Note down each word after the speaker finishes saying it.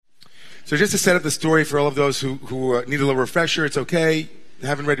So just to set up the story for all of those who need a little refresher, it's okay.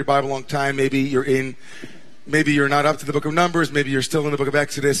 Haven't read your Bible a long time. Maybe you're not up to the book of Numbers. Maybe you're still in the book of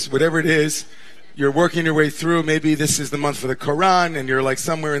Exodus. Whatever it is, you're working your way through. Maybe this is the month for the Quran and you're like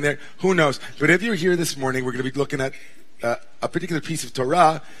somewhere in there. Who knows? But if you're here this morning, we're going to be looking at a particular piece of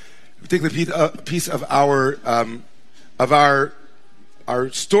Torah, a particular piece of our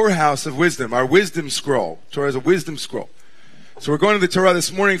storehouse of wisdom, our wisdom scroll. Torah is a wisdom scroll. So we're going to the Torah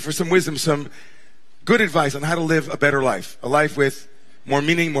this morning for some wisdom, some good advice on how to live a better life, a life with more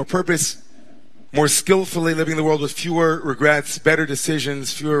meaning, more purpose, more skillfully living in the world with fewer regrets, better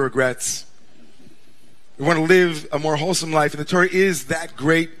decisions, fewer regrets. We want to live a more wholesome life, and the Torah is that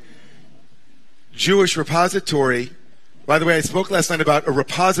great Jewish repository. By the way, I spoke last night about a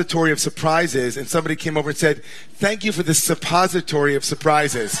repository of surprises, and somebody came over and said, "Thank you for this suppository of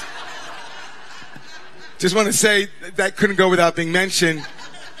surprises." Just want to say that couldn't go without being mentioned.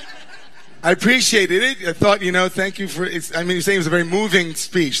 I appreciated it. I thought, thank you for it. I mean, you're saying it was a very moving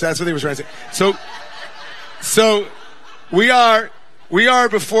speech. That's what they were trying to say. So we are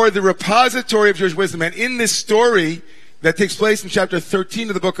before the repository of Jewish wisdom. And in this story that takes place in chapter 13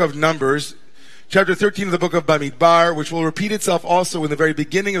 of the book of Numbers, chapter 13 of the book of Bamidbar, which will repeat itself also in the very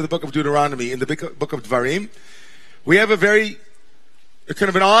beginning of the book of Deuteronomy, in the book of Dvarim, we have a kind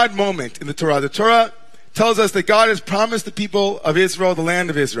of an odd moment in the Torah. The Torah tells us that God has promised the people of Israel the land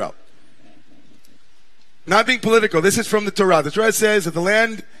of Israel. Not being political, this is from the Torah. The Torah says that the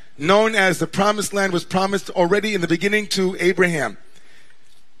land known as the Promised Land was promised already in the beginning to Abraham.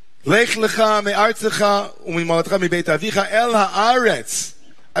 Lech lecha me'artzecha u'mimolatcha mibeit avicha el ha'aretz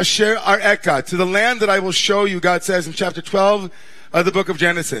asher ar'eka, to the land that I will show you, God says in chapter 12 of the book of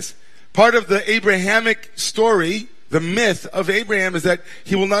Genesis. Part of the Abrahamic story, the myth of Abraham, is that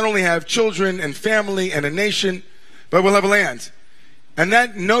he will not only have children and family and a nation, but will have a land. And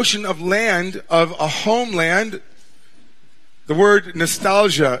that notion of land, of a homeland, the word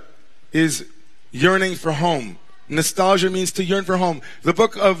nostalgia is yearning for home. Nostalgia means to yearn for home. The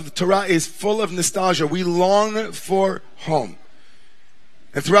book of the Torah is full of nostalgia. We long for home.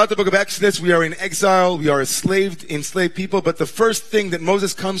 And throughout the book of Exodus, we are in exile. We are enslaved people. But the first thing that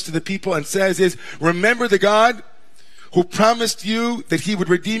Moses comes to the people and says is, remember the God who promised you that he would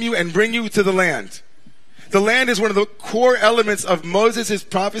redeem you and bring you to the land. The land is one of the core elements of Moses'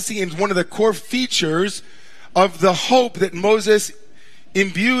 prophecy and one of the core features of the hope that Moses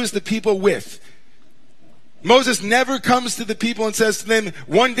imbues the people with. Moses never comes to the people and says to them,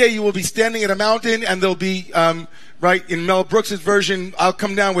 one day you will be standing at a mountain and there'll be, in Mel Brooks' version, I'll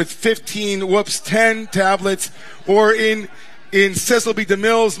come down with 10 tablets. Or in Cecil B.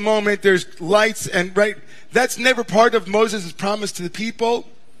 DeMille's moment, there's lights and, that's never part of Moses' promise to the people.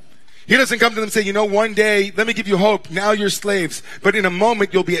 He doesn't come to them and say, one day, let me give you hope. Now you're slaves. But in a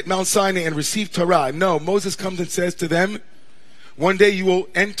moment, you'll be at Mount Sinai and receive Torah. No, Moses comes and says to them, one day you will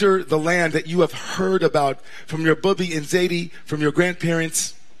enter the land that you have heard about from your Bubi and Zaidi, from your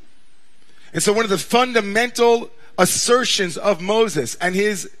grandparents. And so one of the fundamental assertions of Moses and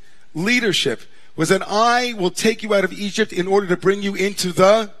his leadership was that I will take you out of Egypt in order to bring you into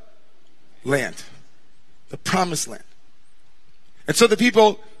the land, the promised land. And so the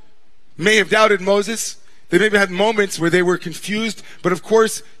people may have doubted Moses. They maybe had moments where they were confused. But of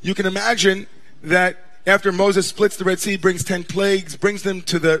course, you can imagine that after Moses splits the Red Sea, brings 10 plagues, brings them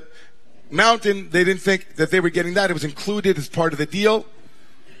to the mountain, they didn't think that they were getting that. It was included as part of the deal.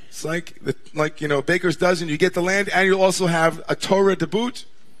 It's like baker's dozen. You get the land, and you'll also have a Torah to boot.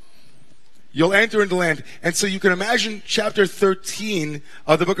 You'll enter into the land. And so you can imagine chapter 13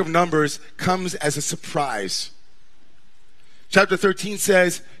 of the book of Numbers comes as a surprise. Chapter 13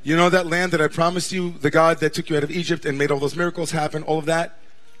 says, that land that I promised you, the God that took you out of Egypt and made all those miracles happen, all of that,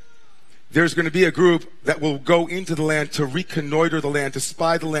 there's going to be a group that will go into the land to reconnoiter the land, to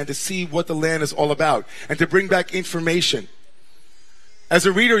spy the land, to see what the land is all about, and to bring back information. As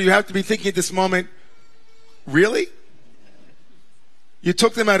a reader, you have to be thinking at this moment, really? You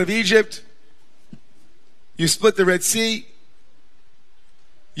took them out of Egypt. You split the Red Sea.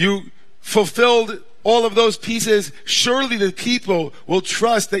 You fulfilled all of those pieces. Surely the people will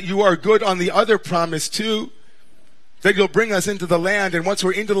trust that you are good on the other promise too, that you'll bring us into the land. And once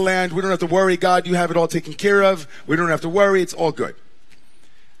we're into the land, we don't have to worry. God, you have it all taken care of. We don't have to worry. It's all good.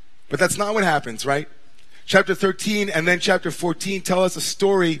 But that's not what happens, right? Chapter 13 and then chapter 14 tell us a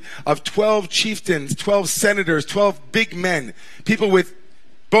story of 12 chieftains, 12 senators, 12 big men, people with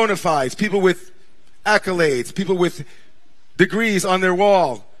bona fides, people with accolades, people with degrees on their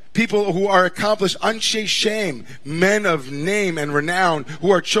wall, people who are accomplished, anshe shem, men of name and renown, who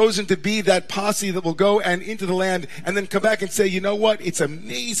are chosen to be that posse that will go and into the land and then come back and say, you know what, it's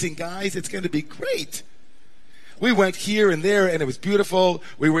amazing, guys, it's going to be great. We went here and there and it was beautiful.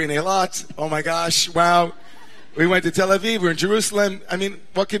 We were in Eilat, oh my gosh, wow. We went to Tel Aviv, we were in Jerusalem. I mean,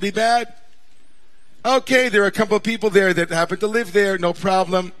 what could be bad? Okay, there are a couple of people there that happen to live there, no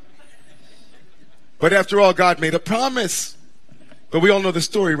problem. But after all, God made a promise. But we all know the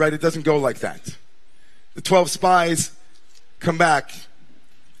story, right? It doesn't go like that. The 12 spies come back,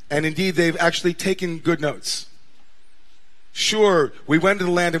 and indeed they've actually taken good notes. Sure, we went to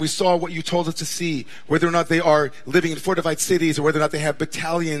the land and we saw what you told us to see, whether or not they are living in fortified cities or whether or not they have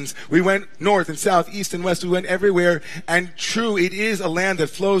battalions. We went north and south, east and west. We went everywhere. And true, it is a land that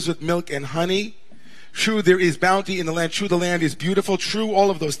flows with milk and honey. True, there is bounty in the land. True, the land is beautiful. True, all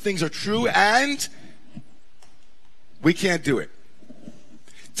of those things are true. And we can't do it.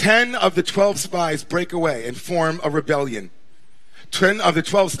 10 of the 12 spies break away and form a rebellion. 10 of the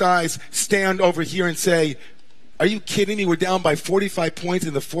 12 spies stand over here and say, are you kidding me? We're down by 45 points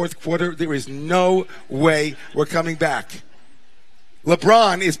in the fourth quarter. There is no way we're coming back.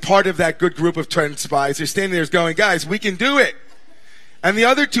 LeBron is part of that good group of 10 spies. They're standing there going, guys, we can do it. And the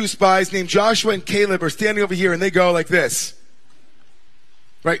other 2 spies named Joshua and Caleb are standing over here and they go like this.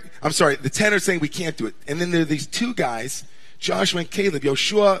 Right? I'm sorry. The 10 are saying we can't do it. And then there are these 2 guys, Joshua and Caleb,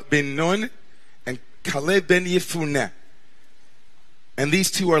 Yoshua ben Nun and Caleb ben Yefuneh. And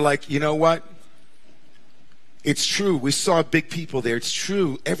these 2 are like, you know what? It's true. We saw big people there. It's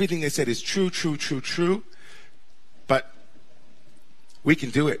true. Everything they said is true, true, true, true. But we can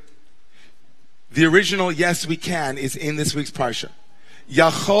do it. The original, yes, we can, is in this week's Parsha.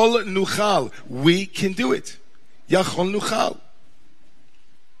 Yachol nuchal. We can do it. Yachol nuchal.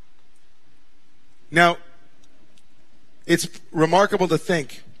 Now, it's remarkable to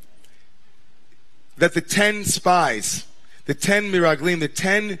think that the 10 spies, the 10 miraglim, the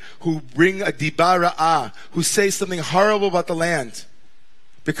 10 who bring a dibara'ah, who say something horrible about the land,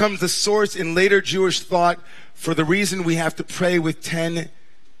 becomes the source in later Jewish thought for the reason we have to pray with 10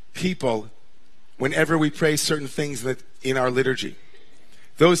 people whenever we pray certain things in our liturgy.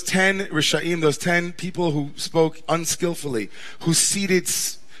 Those 10 Risha'im, those 10 people who spoke unskillfully, who seeded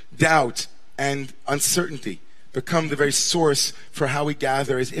doubt and uncertainty, become the very source for how we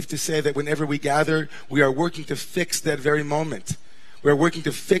gather, as if to say that whenever we gather, we are working to fix that very moment. We are working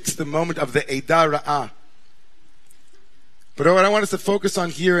to fix the moment of the Eidah Ra'ah. But what I want us to focus on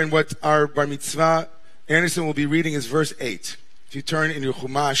here and what our Bar Mitzvah Anderson will be reading is verse 8. If you turn in your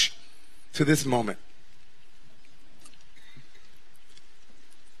Chumash to this moment.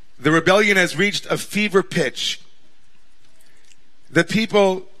 The rebellion has reached a fever pitch. The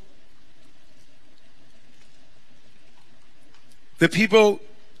people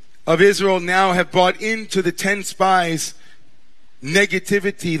of Israel now have bought into the 10 spies'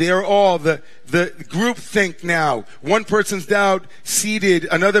 negativity. They are all the group think now. One person's doubt seeded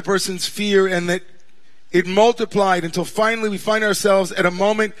another person's fear, and that it multiplied until finally we find ourselves at a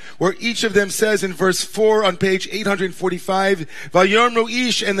moment where each of them says in verse 4 on page 845, Vayomru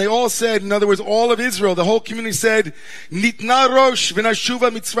ish, and they all said, in other words, all of Israel, the whole community said, Nitna rosh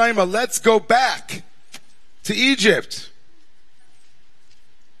v'nashuva mitzrayma, let's go back to Egypt.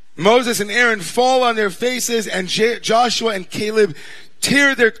 Moses and Aaron fall on their faces, and Joshua and Caleb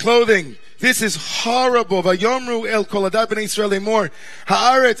tear their clothing. This is horrible. Vayomru el kol adat b'nei Yisrael lemor,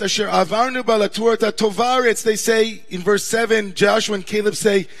 haaretz asher avarnu ba laturata tovaretz. They say in verse 7, Joshua and Caleb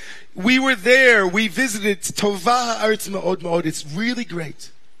say, we were there, we visited Tovah haaretz ma'od ma'od. It's really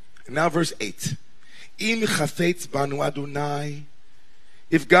great. And now verse 8. Im chafetz banu Adonai.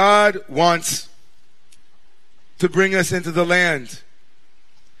 If God wants to bring us into the land,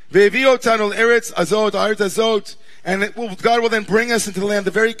 Ve'evi otanu eretz azot, aretz azot, and God will then bring us into the land.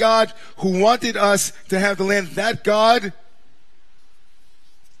 The very God who wanted us to have the land, that God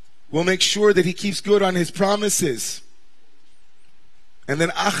will make sure that He keeps good on His promises. And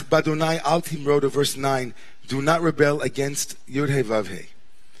then Ach Badonai al timroda, verse 9, do not rebel against Yud He Vav He.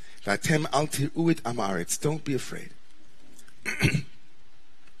 Vatem al tir'u et amaretz. Don't be afraid.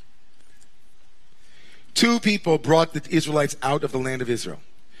 2 people brought the Israelites out of the land of Israel.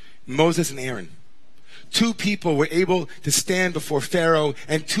 Moses and Aaron. 2 people were able to stand before Pharaoh,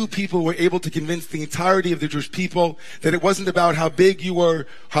 and 2 people were able to convince the entirety of the Jewish people that it wasn't about how big you were,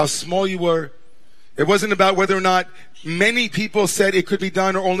 how small you were. It wasn't about whether or not many people said it could be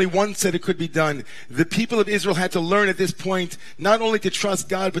done or only one said it could be done. The people of Israel had to learn at this point not only to trust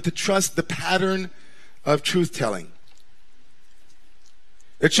God, but to trust the pattern of truth-telling.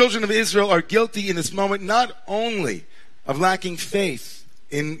 The children of Israel are guilty in this moment not only of lacking faith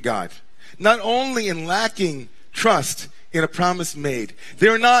in God. Not only in lacking trust in a promise made.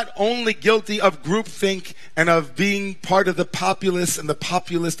 They're not only guilty of groupthink and of being part of the populace and the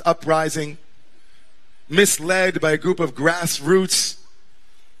populist uprising, misled by a group of grassroots,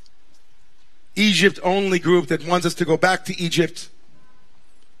 Egypt-only group that wants us to go back to Egypt.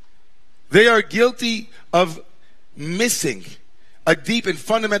 They are guilty of missing a deep and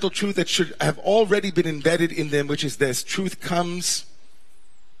fundamental truth that should have already been embedded in them, which is this: truth comes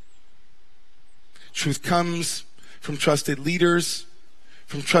from trusted leaders,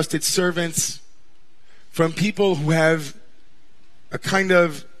 from trusted servants, from people who have a kind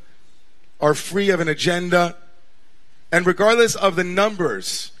of, are free of an agenda. And regardless of the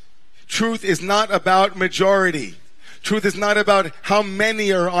numbers, truth is not about majority. Truth is not about how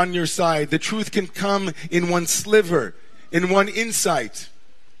many are on your side. The truth can come in one sliver, in one insight.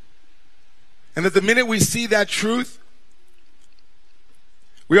 And that the minute we see that truth,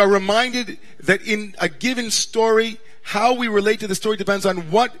 we are reminded that in a given story, how we relate to the story depends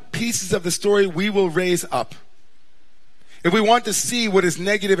on what pieces of the story we will raise up. If we want to see what is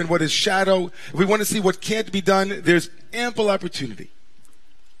negative and what is shadow, if we want to see what can't be done, there's ample opportunity.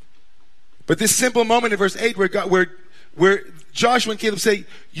 But this simple moment in verse 8 where Joshua and Caleb say,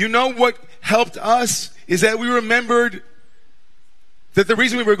 you know what helped us is that we remembered that the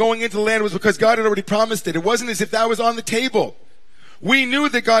reason we were going into the land was because God had already promised it. It wasn't as if that was on the table. We knew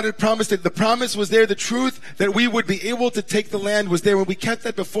that God had promised it. The promise was there. The truth that we would be able to take the land was there. When we kept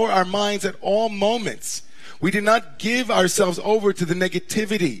that before our minds at all moments, we did not give ourselves over to the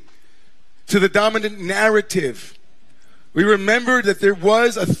negativity, to the dominant narrative. We remembered that there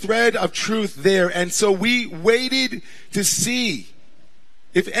was a thread of truth there. And so we waited to see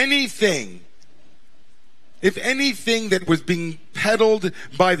if anything that was being peddled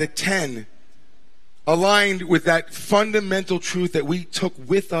by the 10 aligned with that fundamental truth that we took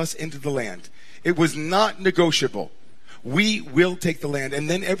with us into the land. It was not negotiable. We will take the land. And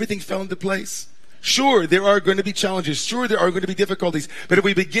then everything fell into place. Sure, there are going to be challenges. Sure, there are going to be difficulties. But if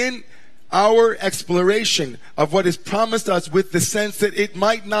we begin our exploration of what is promised us with the sense that it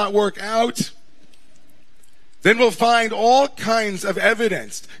might not work out, then we'll find all kinds of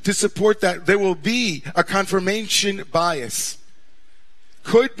evidence to support that. There will be a confirmation bias.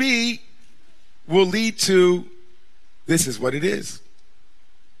 Could be, will lead to, this is what it is.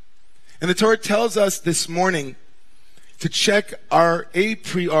 And the Torah tells us this morning to check our a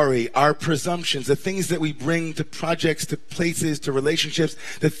priori, our presumptions, the things that we bring to projects, to places, to relationships,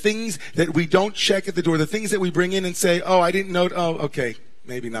 the things that we don't check at the door, the things that we bring in and say, oh, I didn't know, oh, okay,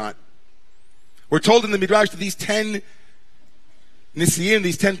 maybe not. We're told in the Midrash that these 10 Nisiim,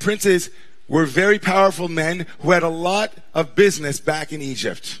 these 10 princes, were very powerful men who had a lot of business back in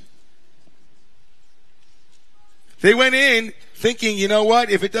Egypt. They went in thinking, you know what,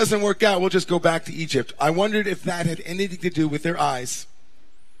 if it doesn't work out, we'll just go back to Egypt. I wondered if that had anything to do with their eyes.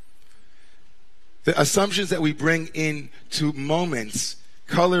 The assumptions that we bring into moments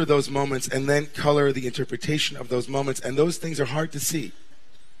color those moments and then color the interpretation of those moments, and those things are hard to see.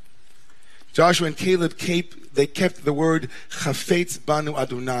 Joshua and Caleb they kept the word Chafetz Banu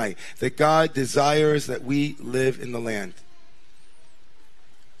Adonai, that God desires that we live in the land.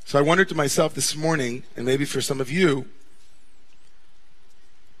 So I wondered to myself this morning, and maybe for some of you,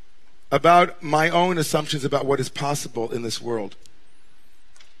 about my own assumptions about what is possible in this world.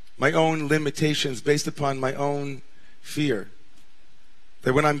 My own limitations based upon my own fear.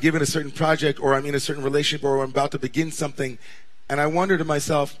 That when I'm given a certain project, or I'm in a certain relationship, or I'm about to begin something, and I wonder to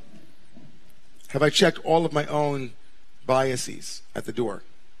myself, have I checked all of my own biases at the door?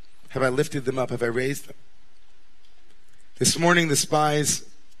 Have I lifted them up? Have I raised them? This morning, the spies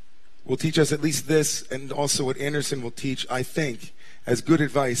will teach us at least this, and also what Anderson will teach, I think, as good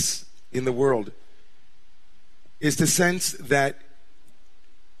advice in the world, is to sense that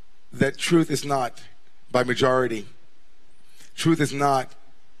truth is not by majority. Truth is not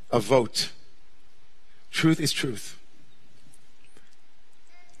a vote. Truth is truth.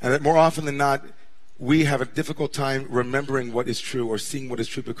 And that more often than not, we have a difficult time remembering what is true or seeing what is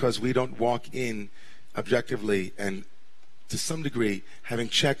true because we don't walk in objectively and to some degree having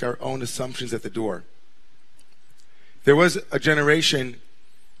checked our own assumptions at the door. There was a generation,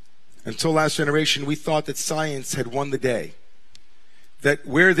 until last generation, we thought that science had won the day. That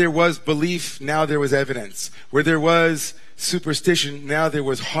where there was belief, now there was evidence. Where there was superstition, now there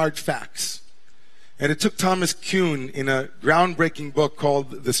was hard facts. And it took Thomas Kuhn in a groundbreaking book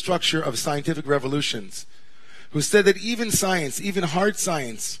called The Structure of Scientific Revolutions, who said that even science, even hard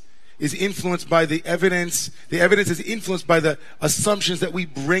science, is influenced by the evidence. The evidence is influenced by the assumptions that we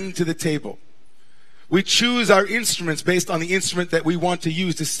bring to the table. We choose our instruments based on the instrument that we want to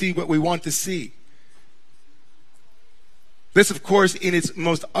use to see what we want to see. This, of course, in its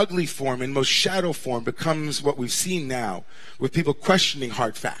most ugly form, in most shadow form, becomes what we've seen now with people questioning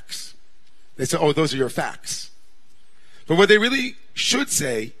hard facts. They say, oh, those are your facts. But what they really should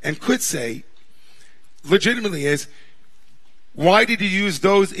say and could say legitimately is, why did you use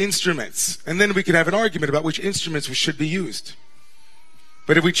those instruments? And then we could have an argument about which instruments should be used.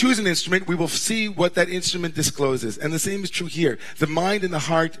 But if we choose an instrument, we will see what that instrument discloses. And the same is true here. The mind and the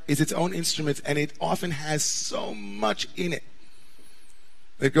heart is its own instrument, and it often has so much in it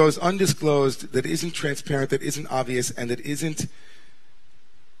that goes undisclosed, that isn't transparent, that isn't obvious, and that isn't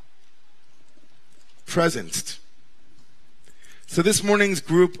present. So this morning's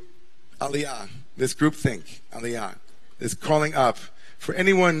group Aliyah, this group think, Aliyah, is calling up for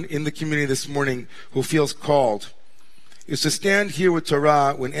anyone in the community this morning who feels called, is to stand here with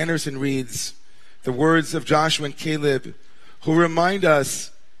Torah when Anderson reads the words of Joshua and Caleb, who remind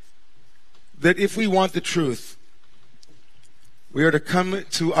us that if we want the truth, we are to come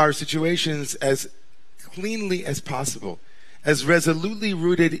to our situations as cleanly as possible, as resolutely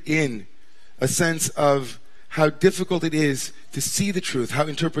rooted in a sense of how difficult it is to see the truth, how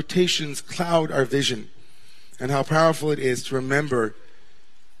interpretations cloud our vision, and how powerful it is to remember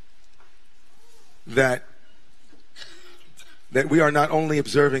that we are not only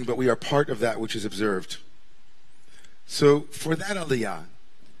observing, but we are part of that which is observed. So for that Aliyah,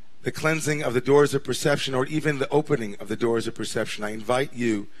 the cleansing of the doors of perception, or even the opening of the doors of perception, I invite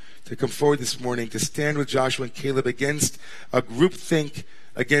you to come forward this morning to stand with Joshua and Caleb against a groupthink,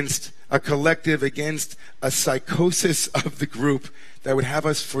 against a collective, against a psychosis of the group that would have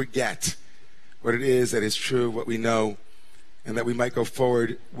us forget what it is that is true, what we know, and that we might go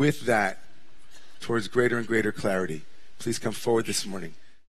forward with that towards greater and greater clarity. Please come forward this morning.